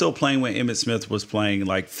still playing when Emmitt Smith was playing,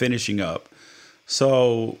 like finishing up.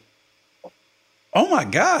 So, oh my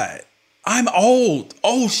God. I'm old.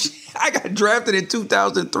 Oh, shit. I got drafted in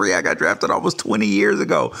 2003. I got drafted almost 20 years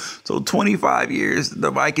ago. So 25 years.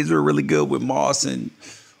 The Vikings were really good with Moss and,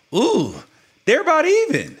 they're about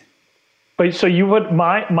even. But so you would,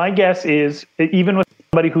 my guess is, even with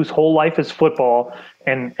somebody whose whole life is football,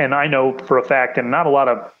 and I know for a fact, and not a lot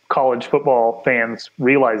of college football fans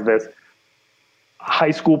realize this,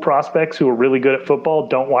 high school prospects who are really good at football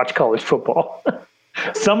don't watch college football.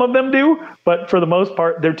 Some of them do, but for the most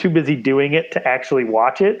part, they're too busy doing it to actually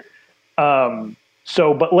watch it.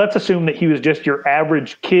 But let's assume that he was just your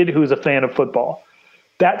average kid who's a fan of football.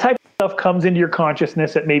 That type of stuff comes into your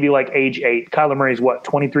consciousness at maybe like age 8. Kyler Murray's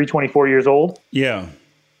 23, 24 years old? Yeah.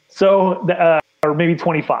 So, or maybe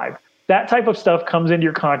 25. That type of stuff comes into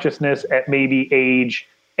your consciousness at maybe age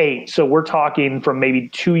 8. So we're talking from maybe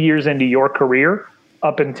 2 years into your career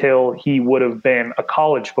up until he would have been a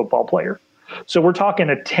college football player. So we're talking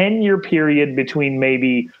a 10-year period between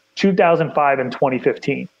maybe 2005 and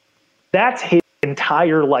 2015. That's his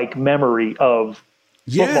entire memory of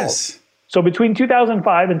football. Yes. So between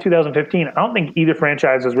 2005 and 2015, I don't think either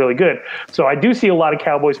franchise was really good. So I do see a lot of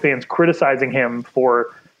Cowboys fans criticizing him for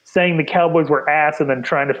saying the Cowboys were ass and then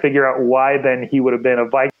trying to figure out why then he would have been a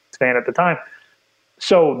Vikings fan at the time.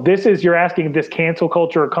 So you're asking if this cancel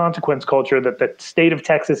culture or consequence culture that the state of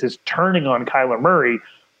Texas is turning on Kyler Murray,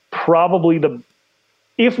 probably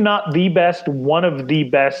if not the best, one of the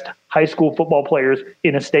best high school football players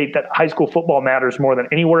in a state that high school football matters more than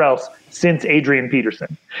anywhere else since Adrian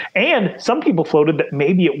Peterson. And some people floated that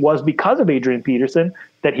maybe it was because of Adrian Peterson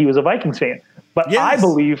that he was a Vikings fan. But yes.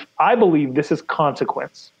 I believe this is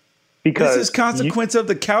consequence. Because this is consequence of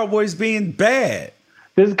the Cowboys being bad.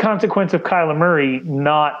 This is consequence of Kyler Murray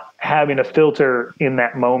not having a filter in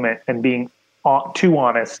that moment and being too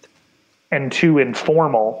honest and too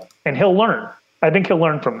informal, and he'll learn. I think he'll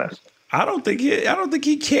learn from this. I don't think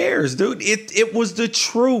he cares, dude. It was the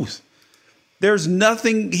truth. There's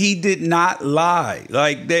nothing he did not lie.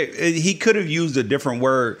 He could have used a different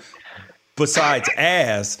word besides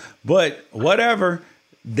ass, but whatever.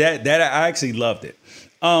 That I actually loved it.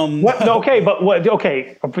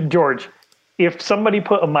 George, if somebody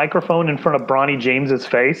put a microphone in front of Bronny James's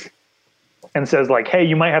face and says hey,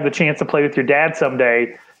 you might have the chance to play with your dad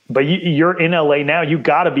someday, but you're in LA now, you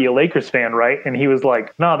got to be a Lakers fan, right? And he was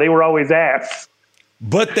like, no, they were always ass.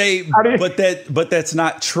 But that's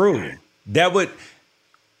not true. That's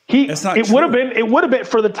not true. It would have been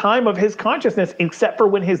for the time of his consciousness, except for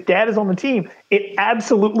when his dad is on the team. It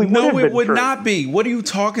absolutely would have been. No, it would not be. What are you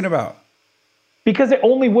talking about? Because it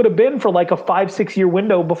only would have been for a 5-6 year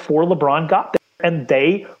window before LeBron got there, and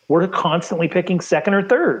they were constantly picking second or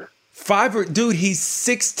third. Dude, he's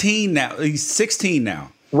 16 now. He's 16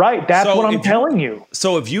 now. Right, that's what I'm telling you.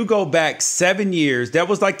 So if you go back 7 years, that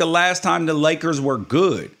was the last time the Lakers were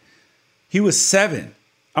good. He was 7.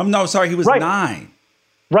 He was 9.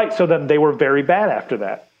 Right, so then they were very bad after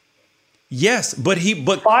that. Yes, but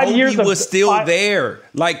Kobe was still there.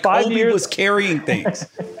 Kobe was carrying things.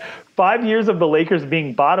 5 years of the Lakers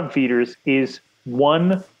being bottom feeders is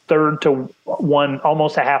 1/3 to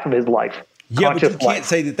almost a half of his life. Yeah, but you can't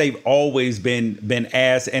say that they've always been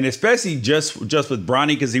ass, and especially just with Bronny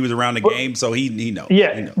because he was around the game, so he knows.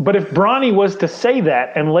 Yeah, he knows. But if Bronny was to say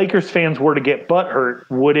that and Lakers fans were to get butthurt,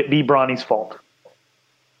 would it be Bronny's fault?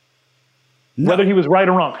 No. Whether he was right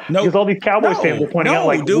or wrong. No. Because all these Cowboys fans were pointing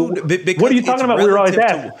out, dude, what are you talking about? We were always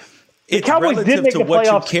ass. The Cowboys did make the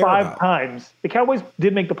playoffs 5 times. The Cowboys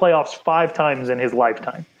did make the playoffs 5 times in his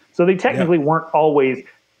lifetime. So they technically weren't always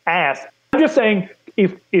ass. I'm just saying,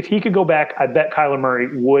 if he could go back, I bet Kyler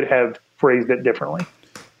Murray would have phrased it differently.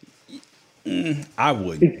 I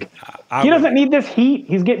would. He doesn't need this heat.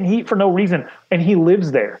 He's getting heat for no reason, and he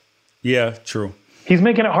lives there. Yeah, true. He's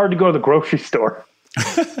making it hard to go to the grocery store.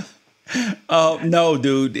 No,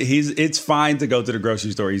 dude. It's fine to go to the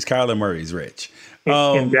grocery store. He's Kyler Murray. He's rich.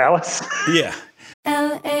 In Dallas? Yeah.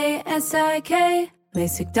 LASIK,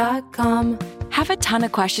 LASIK.com. Have a ton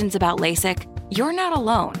of questions about LASIK? You're not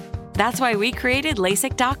alone. That's why we created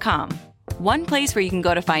LASIK.com. One place where you can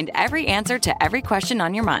go to find every answer to every question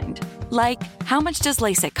on your mind. Like, how much does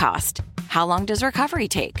LASIK cost? How long does recovery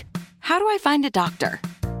take? How do I find a doctor?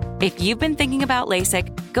 If you've been thinking about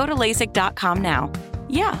LASIK, go to LASIK.com now.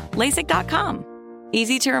 Yeah, LASIK.com.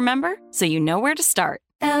 Easy to remember, so you know where to start.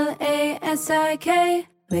 LASIK,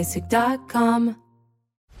 LASIK.com.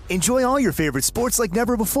 Enjoy all your favorite sports like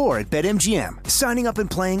never before at BetMGM. Signing up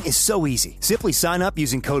and playing is so easy. Simply sign up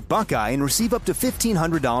using code Buckeye and receive up to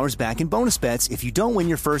 $1,500 back in bonus bets if you don't win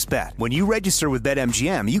your first bet. When you register with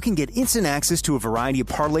BetMGM, you can get instant access to a variety of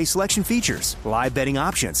parlay selection features, live betting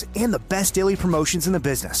options, and the best daily promotions in the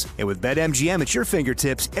business. And with BetMGM at your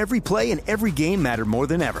fingertips, every play and every game matter more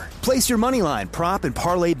than ever. Place your moneyline, prop, and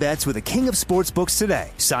parlay bets with the king of sportsbooks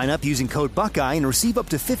today. Sign up using code Buckeye and receive up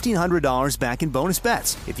to $1,500 back in bonus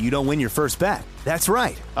bets if you don't win your first bet. That's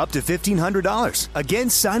right, up to $1,500. Again,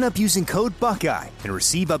 sign up using code Buckeye and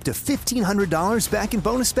receive up to $1,500 back in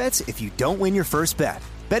bonus bets if you don't win your first bet.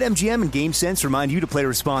 BetMGM and GameSense remind you to play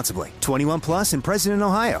responsibly. 21 plus and present in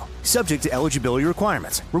Ohio. Subject to eligibility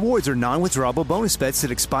requirements. Rewards are non-withdrawable bonus bets that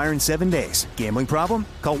expire in 7 days. Gambling problem?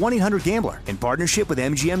 Call 1-800-GAMBLER in partnership with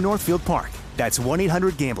MGM Northfield Park. That's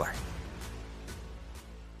 1-800-GAMBLER.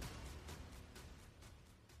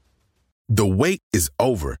 The wait is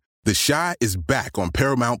over. The Chi is back on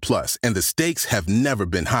Paramount Plus, and the stakes have never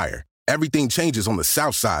been higher. Everything changes on the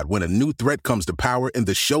South Side when a new threat comes to power in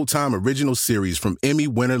the Showtime original series from Emmy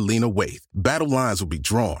winner Lena Waithe. Battle lines will be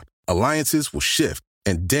drawn, alliances will shift,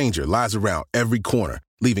 and danger lies around every corner,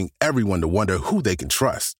 leaving everyone to wonder who they can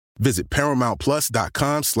trust. Visit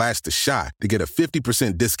ParamountPlus.com/The Chi to get a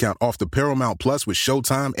 50% discount off the Paramount Plus with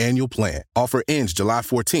Showtime annual plan. Offer ends July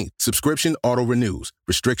 14th. Subscription auto-renews.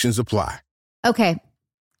 Restrictions apply. Okay.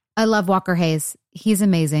 I love Walker Hayes. He's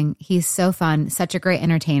amazing. He's so fun, such a great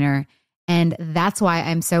entertainer. And that's why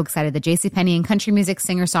I'm so excited that JCPenney and country music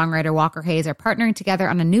singer-songwriter Walker Hayes are partnering together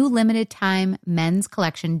on a new limited-time men's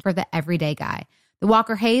collection for the everyday guy. The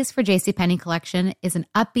Walker Hayes for JCPenney collection is an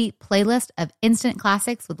upbeat playlist of instant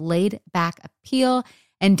classics with laid-back appeal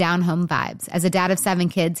and down-home vibes. As a dad of 7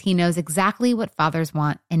 kids, he knows exactly what fathers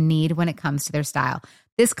want and need when it comes to their style.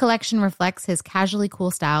 This collection reflects his casually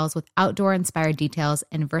cool styles with outdoor-inspired details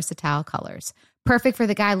and versatile colors. Perfect for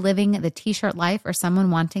the guy living the t-shirt life or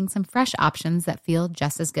someone wanting some fresh options that feel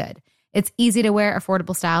just as good. It's easy to wear,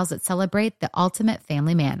 affordable styles that celebrate the ultimate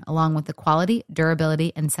family man, along with the quality,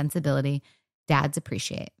 durability, and sensibility dads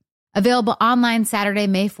appreciate. Available online Saturday,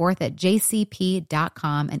 May 4th at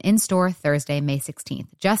jcp.com and in-store Thursday, May 16th,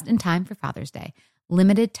 just in time for Father's Day.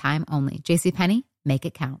 Limited time only. JCPenney, make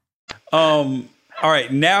it count. All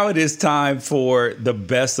right, now it is time for the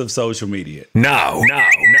best of social media. Now,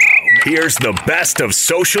 here's the best of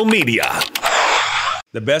social media.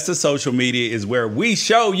 The best of social media is where we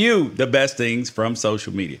show you the best things from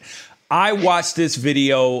social media. I watched this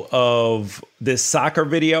video of this soccer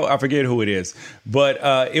video. I forget who it is, but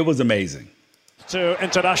it was amazing. To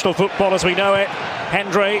international football as we know it.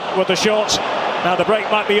 Hendry with the shot. Now the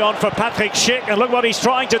break might be on for Patrick Schick, and look what he's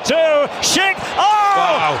trying to do. Schick! Oh!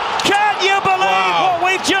 Wow. Can you believe what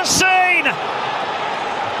we've just seen?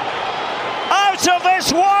 Out of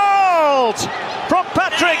this world from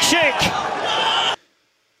Patrick Schick.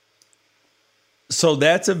 So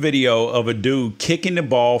that's a video of a dude kicking the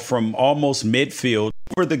ball from almost midfield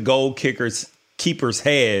over the keeper's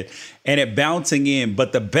head and it bouncing in.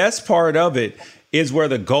 But the best part of it is where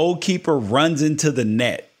the goalkeeper runs into the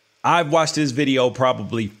net. I've watched this video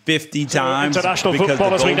probably 50 times international because football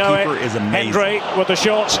the as we know it. goalkeeper is amazing. Hendry with the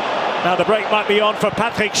shot. Now the break might be on for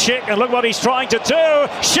Patrick Schick, and look what he's trying to do.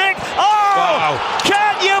 Schick! Oh! Wow.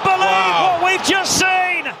 Can you believe what we've just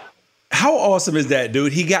seen? How awesome is that,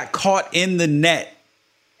 dude? He got caught in the net.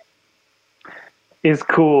 It's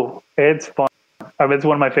cool. It's fun. I mean, it's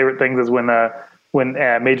one of my favorite things is when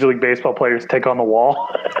Major League Baseball players take on the wall.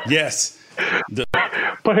 Yes.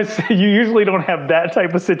 But you usually don't have that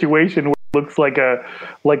type of situation where it looks like a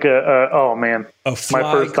oh man. A fly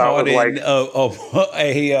my first thought was like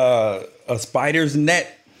a spider's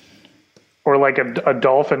net. Or like a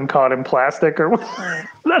dolphin caught in plastic, or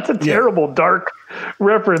that's a terrible dark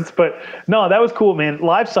reference. But no, that was cool, man.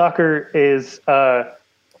 Live soccer is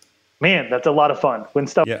man, that's a lot of fun when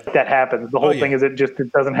stuff like that happens. The whole thing is it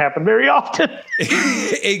doesn't happen very often.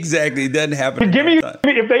 Exactly, it doesn't happen. Give me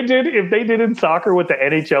if they did in soccer what the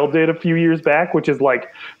NHL did a few years back, which is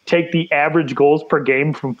like take the average goals per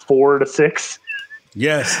game from 4 to 6.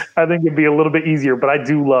 Yes, I think it'd be a little bit easier, but I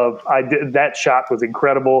do love. That shot was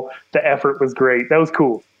incredible. The effort was great. That was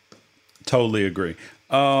cool. Totally agree.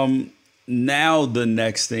 Now the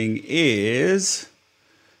next thing is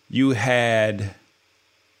you had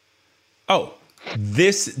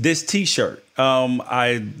this T-shirt.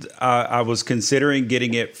 I was considering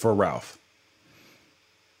getting it for Ralph.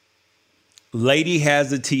 Lady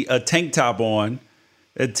has a tank top on.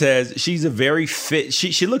 It says she's a very fit.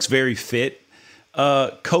 She looks very fit.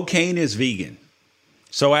 Cocaine is vegan.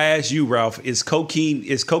 So I ask you, Ralph, is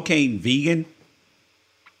cocaine vegan?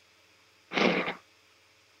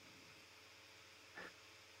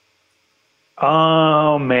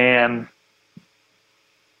 Oh man,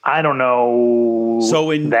 I don't know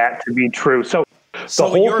that to be true. So the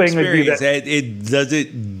whole your thing would be that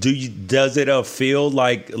does it feel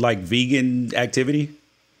like vegan activity?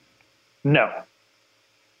 No.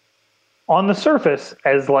 On the surface,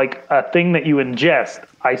 as like a thing that you ingest,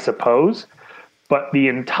 I suppose. But the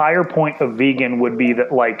entire point of vegan would be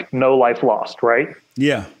that like no life lost, right?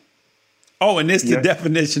 Yeah. Oh, and it's the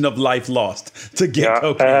definition of life lost to get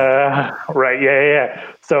cocaine. Right. Yeah.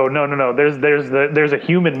 So no. There's a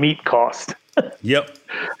human meat cost. Yep.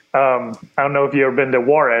 I don't know if you've ever been to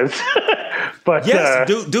Juarez, but yes,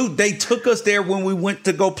 dude, they took us there when we went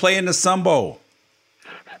to go play in the Sun Bowl.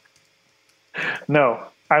 No,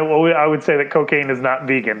 I would say that cocaine is not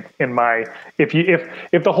vegan.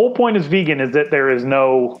 If the whole point is vegan is that there is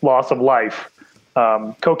no loss of life,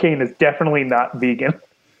 cocaine is definitely not vegan.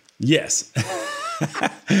 Yes.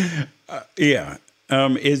 Yeah.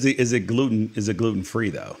 Is it gluten free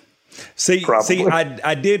though? See,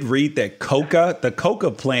 I did read that the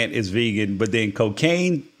coca plant is vegan, but then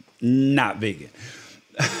cocaine, not vegan.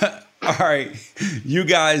 All right, you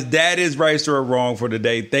guys, that is Right or Wrong for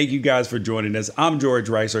today. Thank you guys for joining us. I'm George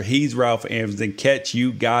Reister. He's Ralph Amsden. Catch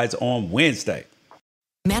you guys on Wednesday.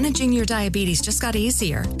 Managing your diabetes just got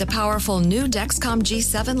easier. The powerful new Dexcom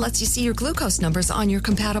G7 lets you see your glucose numbers on your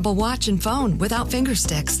compatible watch and phone without finger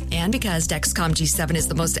sticks. And because Dexcom G7 is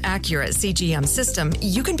the most accurate CGM system,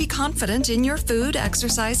 you can be confident in your food,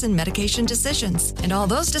 exercise, and medication decisions. And all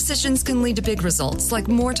those decisions can lead to big results like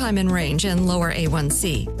more time in range and lower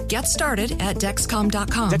A1C. Get started at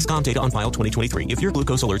Dexcom.com. Dexcom data on file 2023. If your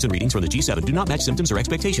glucose alerts and readings from the G7 do not match symptoms or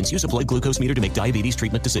expectations, use a blood glucose meter to make diabetes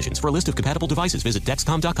treatment decisions. For a list of compatible devices, visit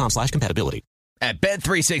Dexcom.com/compatibility. At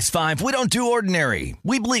Bet365, we don't do ordinary.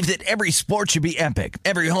 We believe that every sport should be epic.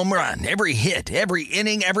 Every home run, every hit, every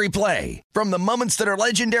inning, every play. From the moments that are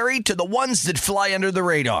legendary to the ones that fly under the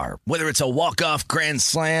radar. Whether it's a walk-off grand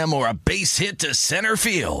slam or a base hit to center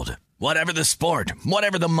field. Whatever the sport,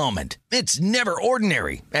 whatever the moment. It's never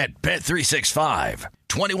ordinary at Bet365.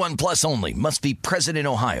 21 plus only. Must be present in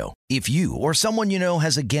Ohio. If you or someone you know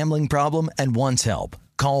has a gambling problem and wants help,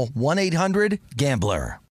 call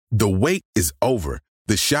 1-800-GAMBLER. The wait is over.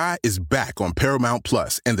 The Chi is back on Paramount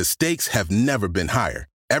Plus, and the stakes have never been higher.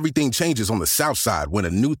 Everything changes on the South Side when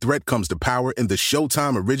a new threat comes to power in the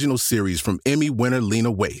Showtime original series from Emmy winner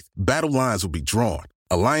Lena Waithe. Battle lines will be drawn,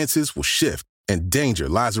 alliances will shift, and danger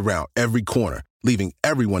lies around every corner, leaving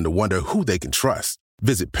everyone to wonder who they can trust.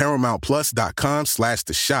 Visit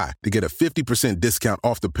ParamountPlus.com/The Chi to get a 50% discount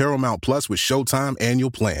off the Paramount Plus with Showtime annual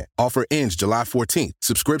plan. Offer ends July 14th.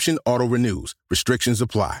 Subscription auto-renews. Restrictions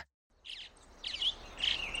apply.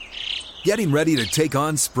 Getting ready to take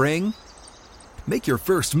on spring? Make your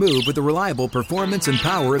first move with the reliable performance and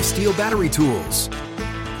power of Steel battery tools.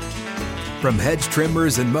 From hedge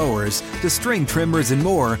trimmers and mowers to string trimmers and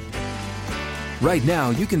more, right now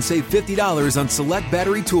you can save $50 on select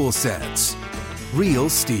battery tool sets. Real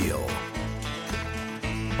Steel.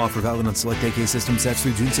 Offer valid on select AK system sets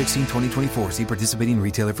through June 16, 2024. See participating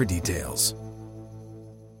retailer for details.